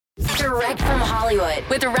Direct from Hollywood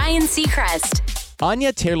with Ryan Seacrest.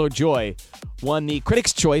 Anya Taylor-Joy won the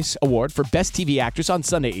Critics' Choice Award for Best TV Actress on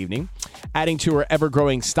Sunday evening, adding to her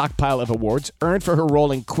ever-growing stockpile of awards earned for her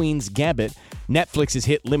role in Queen's Gambit, Netflix's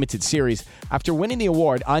hit limited series. After winning the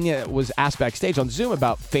award, Anya was asked backstage on Zoom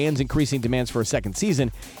about fans' increasing demands for a second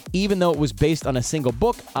season. Even though it was based on a single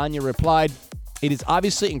book, Anya replied, "It is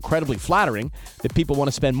obviously incredibly flattering that people want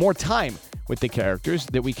to spend more time with the characters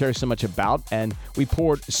that we care so much about and we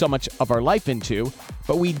poured so much of our life into,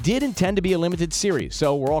 but we did intend to be a limited series,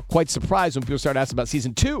 so we're all quite surprised when people start asking about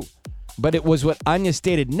season 2. But it was what Anya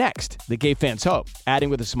stated next that gave fans hope, adding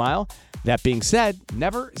with a smile, "That being said,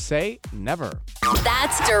 never say never."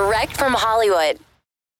 That's Direct from Hollywood.